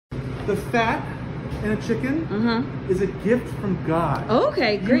the fat in a chicken is a gift from God. Oh,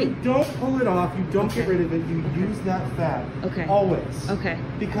 okay, great. You don't pull it off. You don't get rid of it. You use that fat. Okay. Always. Okay.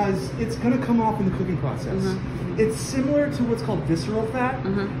 Because it's going to come off in the cooking process. It's similar to what's called visceral fat,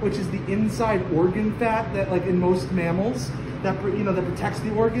 which is the inside organ fat that, like in most mammals, that that protects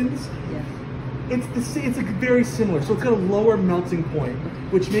the organs. Yes. It's very similar. So it's got a lower melting point,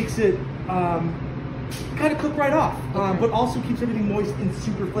 which makes it kind of cook right off, but also keeps everything moist and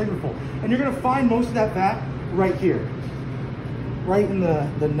super flavorful. And you're going to find most of that fat right here. Right in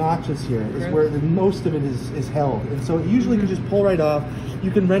the notches here is where most of it is held. And so it usually can just pull right off.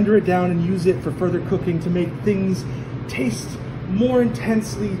 You can render it down and use it for further cooking to make things taste more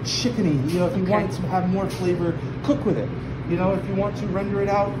intensely chickeny. You know, if you want to have more flavor, cook with it. You know, if you want to render it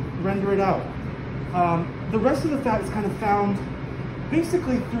out, render it out. The rest of the fat is kind of found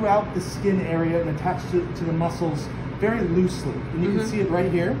basically throughout the skin area and attached to the muscles very loosely. And you can see it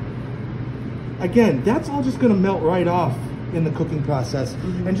right here. Again, that's all just going to melt right off in the cooking process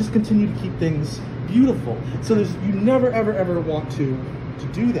and just continue to keep things beautiful. So you never ever ever want to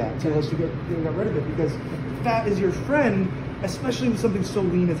do that unless you get rid of it, because fat is your friend, especially with something so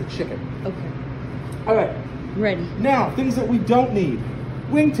lean as a chicken. Okay. All right. Ready. Now, things that we don't need.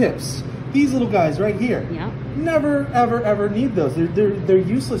 Wingtips. These little guys right here. Yeah. Never ever ever need those. They're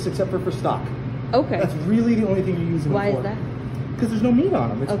useless except for stock. Okay. That's really the only thing you're using them for. Why is that? Because there's no meat on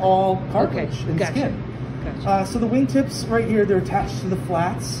them. It's all cartilage and skin. Gotcha. So the wingtips right here, they're attached to the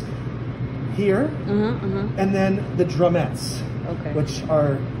flats here, and then the drumettes, which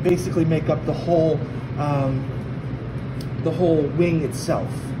are basically make up the whole wing itself.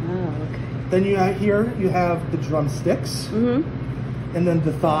 Oh, okay. Then you have the drumsticks, and then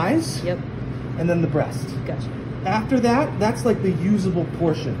the thighs, and then the breast. Gotcha. After that, that's like the usable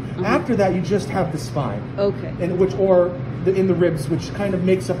portion. After that, you just have the spine. Okay. And in the ribs, which kind of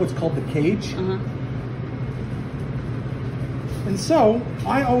makes up what's called the cage. And so,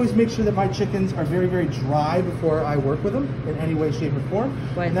 I always make sure that my chickens are very, very dry before I work with them in any way, shape, or form.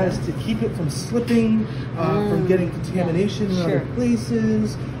 And that is to keep it from slipping, from getting contamination in other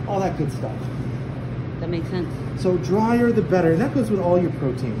places, all that good stuff. That makes sense. So drier the better, and that goes with all your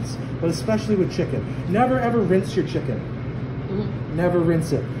proteins, but especially with chicken. Never ever rinse your chicken. Never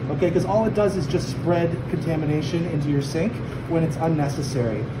rinse it, okay? Because all it does is just spread contamination into your sink when it's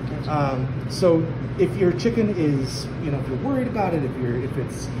unnecessary. So if your chicken is, if you're worried about it, if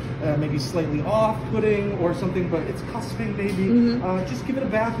it's maybe slightly off-putting or something, but it's cusping maybe, just give it a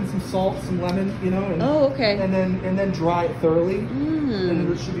bath in some salt, some lemon, and then dry it thoroughly, and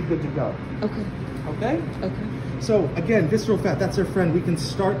it should be good to go. Okay. Okay? Okay. So again, visceral fat, that's our friend. We can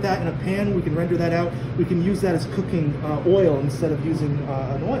start that in a pan, we can render that out, we can use that as cooking oil instead of using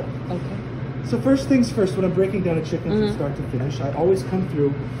an oil. Okay. So first things first, when I'm breaking down a chicken from start to finish, I always come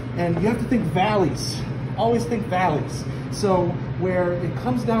through, and you have to think valleys. Always think valleys. So where it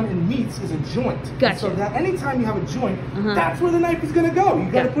comes down in meats is a joint. Gotcha. So that anytime you have a joint, that's where the knife is going to go. You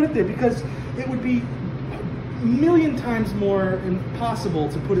got to put it there, because it would be a million times more impossible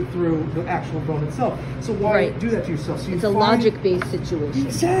to put it through the actual bone itself. So why do that to yourself? So it's a logic-based situation.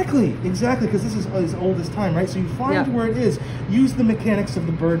 Exactly, because this is as old as time, right? So you find where it is, use the mechanics of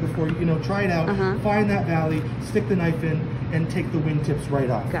the bird before you try it out, find that valley, stick the knife in, and take the wingtips right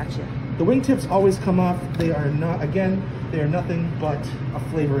off. Gotcha. The wingtips always come off. They are nothing but a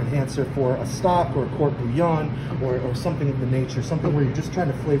flavor enhancer for a stock or a court bouillon or something of the nature, something where you're just trying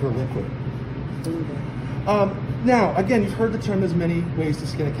to flavor liquid. Now, again, you've heard the term, there's many ways to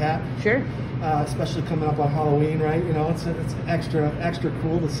skin a cat. Sure. Especially coming up on Halloween, right? It's extra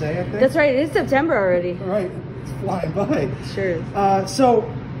cool to say, I think. That's right, it is September already. Right, it's flying by. Sure is.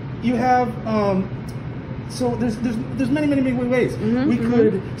 So you have, so there's many ways. We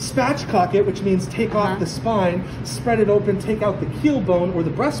could spatchcock it, which means take off the spine, spread it open, take out the keel bone or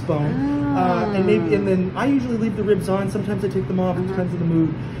the breastbone, and then I usually leave the ribs on. Sometimes I take them off. It depends on the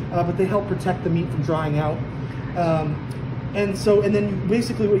mood, but they help protect the meat from drying out. And then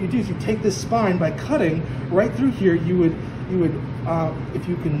basically what you do is you take this spine by cutting right through here. You would if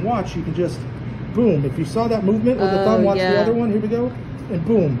you can watch, you can just boom. If you saw that movement with the thumb, watch the other one. Here we go, and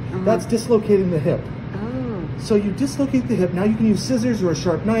boom. That's dislocating the hip. So you dislocate the hip. Now you can use scissors or a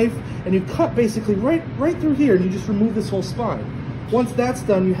sharp knife, and you cut basically right through here, and you just remove this whole spine. Once that's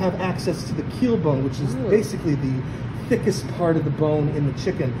done, you have access to the keel bone, which is basically the thickest part of the bone in the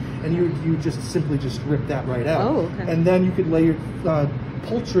chicken, and you just simply rip that right out. And then you could lay your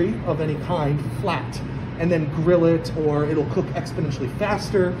poultry of any kind flat, and then grill it, or it'll cook exponentially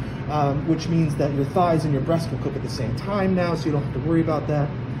faster, which means that your thighs and your breast will cook at the same time now, so you don't have to worry about that.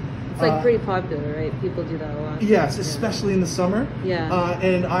 It's like pretty popular, right? People do that a lot. Yes, especially in the summer. Yeah.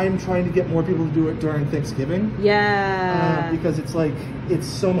 And I'm trying to get more people to do it during Thanksgiving. Yeah. Because it's like, it's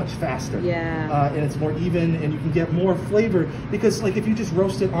so much faster. Yeah. And it's more even, and you can get more flavor. Because like if you just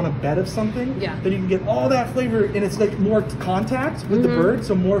roast it on a bed of something, then you can get all that flavor, and it's like more contact with the bird,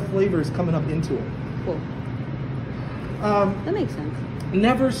 so more flavor is coming up into it. Cool. That makes sense.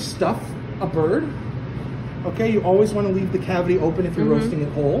 Never stuff a bird. Okay, you always want to leave the cavity open if you're roasting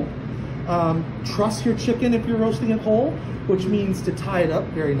it whole. Truss your chicken if you're roasting it whole, which means to tie it up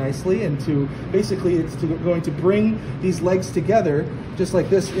very nicely, and to basically it's going to bring these legs together just like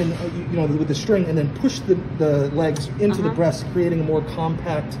this, in with the string, and then push the legs into the breast, creating a more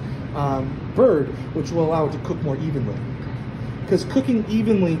compact bird, which will allow it to cook more evenly. Because cooking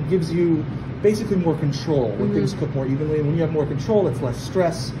evenly gives you basically more control when things cook more evenly, and when you have more control, it's less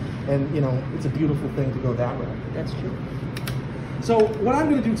stress. And it's a beautiful thing to go that way. That's true. So what I'm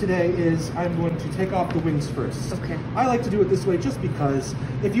going to do today is I'm going to take off the wings first. Okay. I like to do it this way just because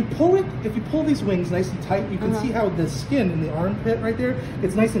if you pull these wings nice and tight, you can see how the skin in the armpit right there,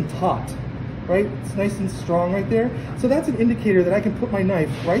 it's nice and taut, right? It's nice and strong right there. So that's an indicator that I can put my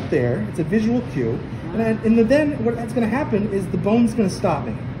knife right there. It's a visual cue. And then what's going to happen is the bone's going to stop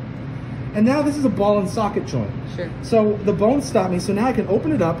me. And now this is a ball and socket joint. Sure. So the bones stop me, so now I can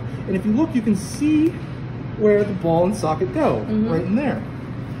open it up, and if you look, you can see where the ball and socket go, right in there.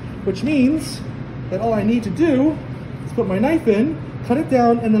 Which means that all I need to do is put my knife in, cut it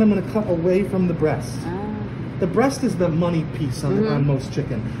down, and then I'm going to cut away from the breast. The breast is the money piece on most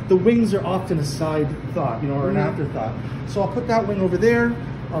chicken. The wings are often a side thought, or an afterthought. So I'll put that wing over there.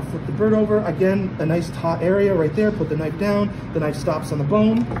 I'll flip the bird over. Again, a nice taut area right there. Put the knife down. The knife stops on the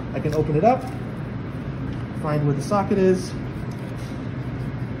bone. I can open it up, find where the socket is,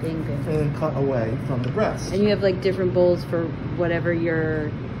 and then cut away from the breast. And you have like different bowls for whatever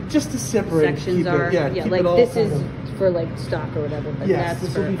your just to separate sections are. Keep like it all this is for like stock or whatever. But yes,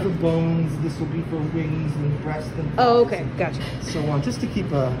 that's this will be for bones. This will be for wings and breast and okay, gotcha. So on, just to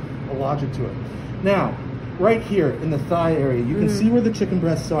keep a logic to it. Now, right here in the thigh area, you can see where the chicken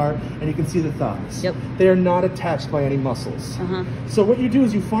breasts are, and you can see the thighs. Yep. They are not attached by any muscles. So what you do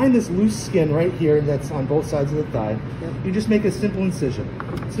is you find this loose skin right here that's on both sides of the thigh. You just make a simple incision.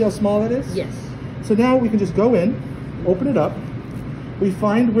 See how small that is? Yes. So now we can just go in, open it up. We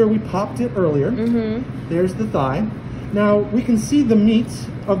find where we popped it earlier. There's the thigh. Now we can see the meat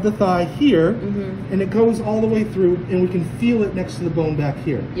of the thigh here, and it goes all the way through, and we can feel it next to the bone back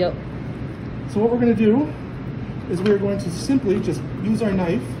here. Yep. So what we're going to do is we're going to simply just use our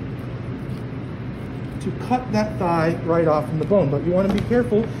knife to cut that thigh right off from the bone. But you want to be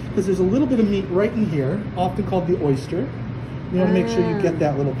careful because there's a little bit of meat right in here, often called the oyster. You want to make sure you get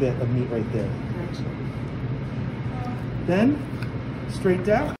that little bit of meat right there. Gotcha. Then, straight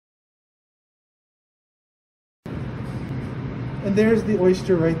down. And there's the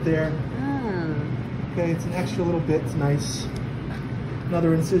oyster right there. Okay, it's an extra little bit, it's nice.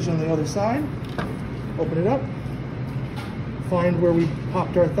 Another incision on the other side. Open it up. Find where we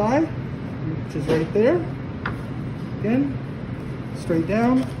popped our thigh, which is right there. Again, straight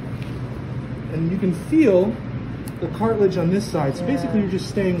down. And you can feel the cartilage on this side. So basically you're just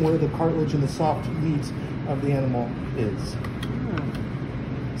staying where the cartilage and the soft meat of the animal is.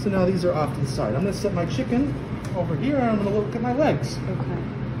 So now these are off to the side. I'm going to set my chicken over here, and I'm going to look at my legs.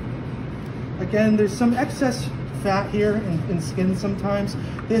 Okay. Again, there's some excess fat here in skin sometimes.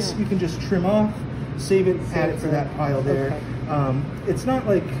 This you can just trim off, save it, add it to that pile there. It's not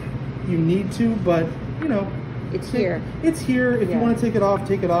like you need to, but it's here. It's here. If you want to take it off,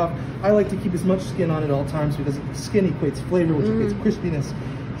 take it off. I like to keep as much skin on at all times because skin equates flavor, which equates crispiness,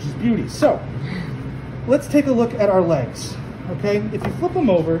 which is beauty. So let's take a look at our legs. Okay, if you flip them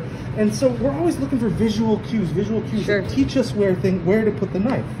over, and so we're always looking for visual cues that teach us where to put the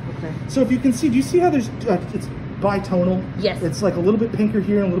knife. Okay. So if you can see, do you see how there's it's bitonal? Yes. It's like a little bit pinker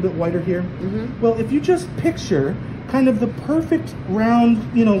here and a little bit whiter here. Well, if you just picture kind of the perfect round,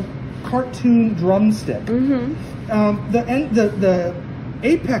 cartoon drumstick, the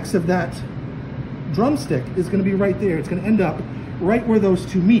apex of that drumstick is going to be right there. It's going to end up right where those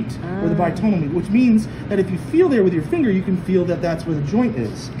two meet, where the bitonal meet, which means that if you feel there with your finger, you can feel that that's where the joint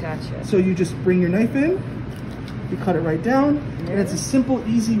is. Gotcha. So you just bring your knife in, you cut it right down, and it's a simple,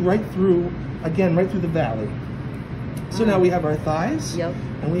 easy, right through the valley. So now we have our thighs,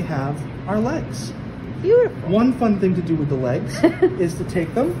 and we have our legs. Beautiful. One fun thing to do with the legs is to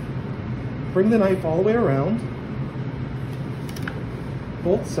take them, bring the knife all the way around,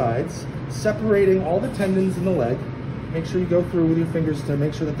 both sides, separating all the tendons in the leg. Make sure you go through with your fingers to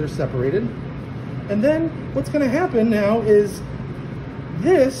make sure that they're separated. And then what's going to happen now is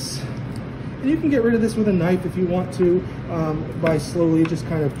this And you can get rid of this with a knife if you want to, by slowly just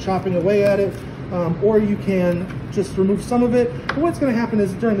kind of chopping away at it, or you can just remove some of it. But what's going to happen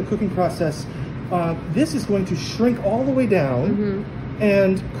is during the cooking process, this is going to shrink all the way down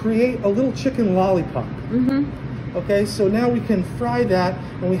and create a little chicken lollipop. Okay, so now we can fry that,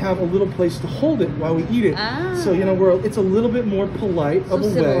 and we have a little place to hold it while we eat it. So you know, it's a little bit more polite of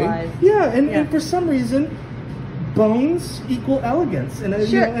a way. Yeah, and for some reason, bones equal elegance, and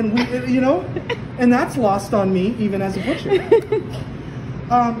you know, and that's lost on me even as a butcher.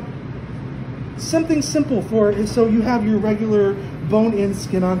 Something simple so you have your regular bone-in,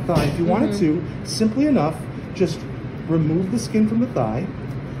 skin-on thigh. If you wanted to, simply enough, just remove the skin from the thigh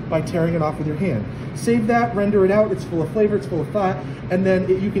by tearing it off with your hand. Save that, render it out. It's full of flavor, it's full of fat, and then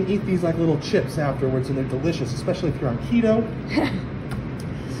you can eat these like little chips afterwards, and they're delicious, especially if you're on keto.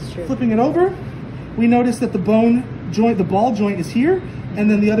 This is true. Flipping it over, we notice that the bone joint, the ball joint is here,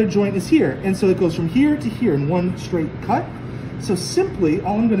 and then the other joint is here, and so it goes from here to here in one straight cut. So simply,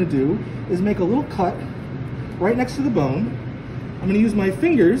 all I'm going to do is make a little cut right next to the bone. I'm going to use my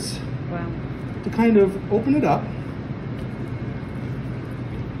fingers to kind of open it up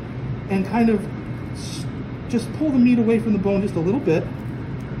and kind of just pull the meat away from the bone just a little bit.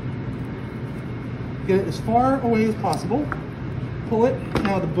 Get it as far away as possible. Pull it.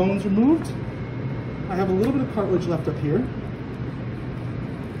 Now the bone's removed. I have a little bit of cartilage left up here.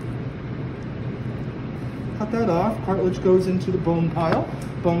 Cut that off. Cartilage goes into the bone pile.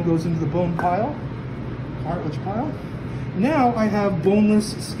 Bone goes into the bone pile. Cartilage pile. Now I have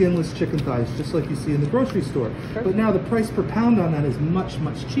boneless, skinless chicken thighs, just like you see in the grocery store. Perfect. But now the price per pound on that is much,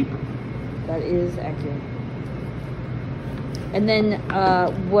 much cheaper. That is accurate. And then,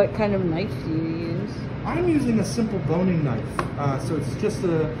 what kind of knife do you use? I'm using a simple boning knife. So it's just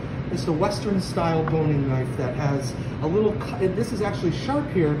a Western style boning knife that has a little this is actually sharp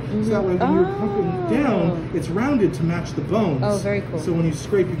here, so that way when you're cooking down, it's rounded to match the bones. Oh, very cool. So when you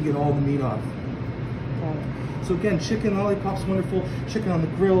scrape, you can get all the meat off. Got it. So again, chicken lollipops, wonderful. Chicken on the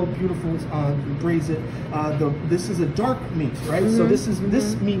grill, beautiful. Braise it. This is a dark meat, right? So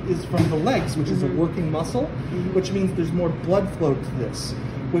this meat is from the legs, which is a working muscle, which means there's more blood flow to this,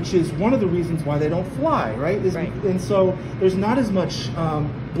 which is one of the reasons why they don't fly, right? And so there's not as much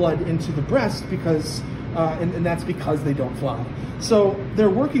blood into the breast because, and that's because they don't fly. So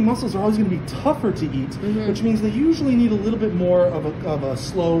their working muscles are always going to be tougher to eat, which means they usually need a little bit more of a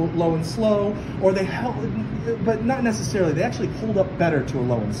slow, low and slow, or they help, but not necessarily. They actually hold up better to a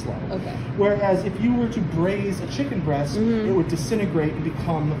low and slow. Okay. Whereas if you were to braise a chicken breast, it would disintegrate and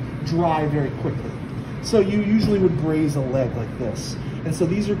become dry very quickly. So you usually would braise a leg like this. And so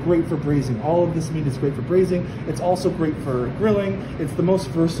these are great for braising. All of this meat is great for braising. It's also great for grilling. It's the most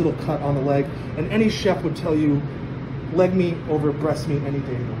versatile cut on the leg. And any chef would tell you leg meat over breast meat any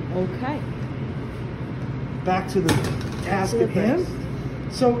day of the week. Okay. Back to the task at hand.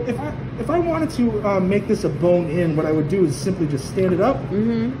 So if I wanted to make this a bone-in, what I would do is simply just stand it up.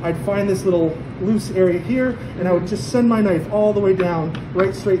 I'd find this little loose area here, and I would just send my knife all the way down,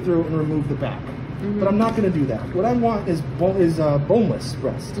 right straight through, and remove the back. But I'm not going to do that. What I want is boneless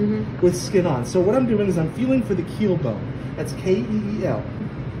breast with skin on. So what I'm doing is I'm feeling for the keel bone. That's K-E-E-L.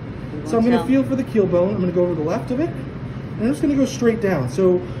 So I'm going to feel for the keel bone. I'm going to go over the left of it, and I'm just going to go straight down.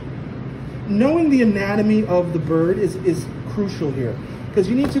 So knowing the anatomy of the bird is crucial here, because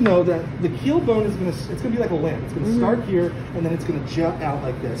you need to know that the keel bone is going to be like a lamb. It's going to start here, and then it's going to jut out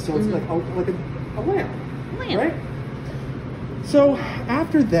like this. So it's like a lamb, right? So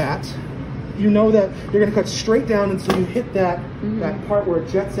after that, you know that you're going to cut straight down until you hit that part where it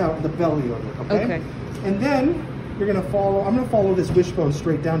jets out in the belly of it, okay? And then you're going to follow, I'm going to follow this wishbone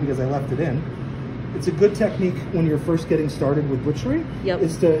straight down because I left it in. It's a good technique when you're first getting started with butchery,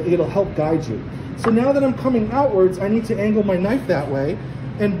 it'll help guide you. So now that I'm coming outwards, I need to angle my knife that way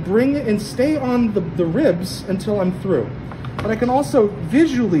and bring it and stay on the ribs until I'm through. But I can also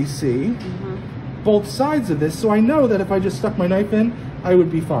visually see both sides of this, so I know that if I just stuck my knife in, I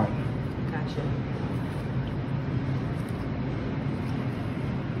would be fine.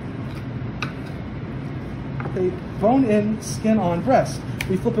 Okay, bone in, skin on breast.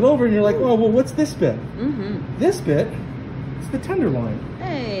 We flip it over and you're like, oh, well, what's this bit? This bit is the tenderloin.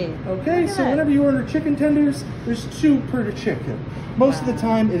 Hey. Okay, so whenever you order chicken tenders, there's 2 per chicken. Most of the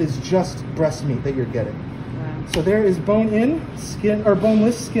time, it is just breast meat that you're getting. So there is bone in, skin, or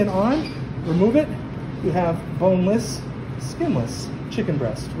boneless, skin on. Remove it. You have boneless, skinless chicken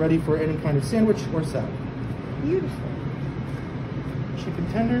breast, ready for any kind of sandwich or salad. Beautiful. Chicken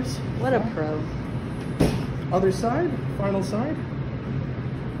tenders. What a pro. Other side, final side.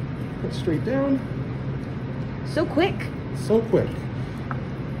 Put straight down. So quick. So quick.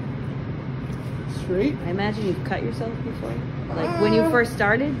 great. I imagine you've cut yourself before. Like when you first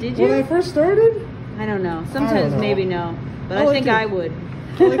started, did you? When I first started? I don't know. Sometimes maybe no. But I like think I would.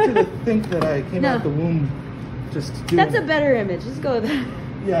 I like to think that I came out the womb just doing That's a better image. Just go with that.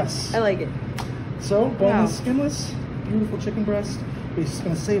 Yes. I like it. So, boneless, skinless, beautiful chicken breast. We're just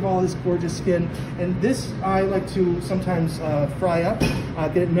going to save all this gorgeous skin. And this I like to sometimes fry up,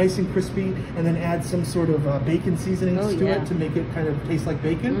 get it nice and crispy, and then add some sort of bacon seasonings to it to make it kind of taste like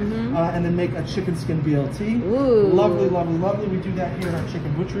bacon. And then make a chicken skin BLT. Ooh. Lovely, lovely, lovely. We do that here in our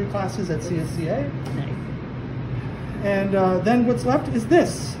chicken butchery classes at CSCA. Nice. And then what's left is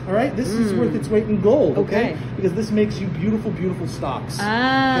this, all right? This is worth its weight in gold, okay? Because this makes you beautiful, beautiful stocks.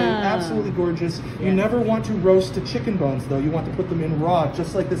 Ah. Okay? Absolutely gorgeous. Yeah. You never want to roast the chicken bones, though. You want to put them in raw,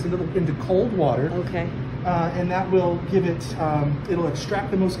 just like this, into cold water. Okay. And that will give it, it'll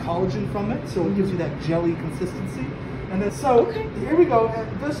extract the most collagen from it, so it gives you that jelly consistency. And then, so, here we go.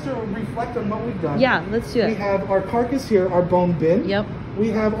 Just to reflect on what we've done. Yeah, let's do it. We have our carcass here, our bone bin. Yep. We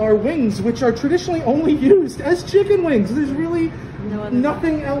have our wings, which are traditionally only used as chicken wings. There's really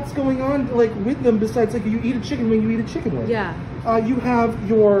nothing else going on like with them besides like you eat a chicken wing, you eat a chicken wing. Yeah. You have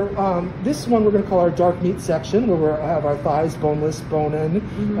your, this one we're going to call our dark meat section, where we have our thighs, boneless, bone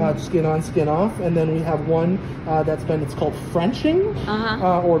in, skin on, skin off. And then we have one it's called Frenching,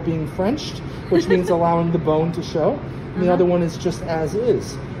 or being Frenched, which means allowing the bone to show. And the other one is just as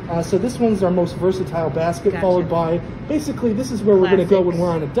is. So this one's our most versatile basket, followed by, basically, this is where we're going to go when we're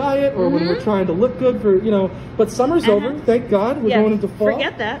on a diet or when we're trying to look good for, but summer's over, thank God, we're going into fall.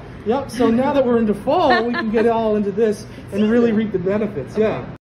 Forget that. Yep, so now that we're into fall, we can get all into this and really reap the benefits,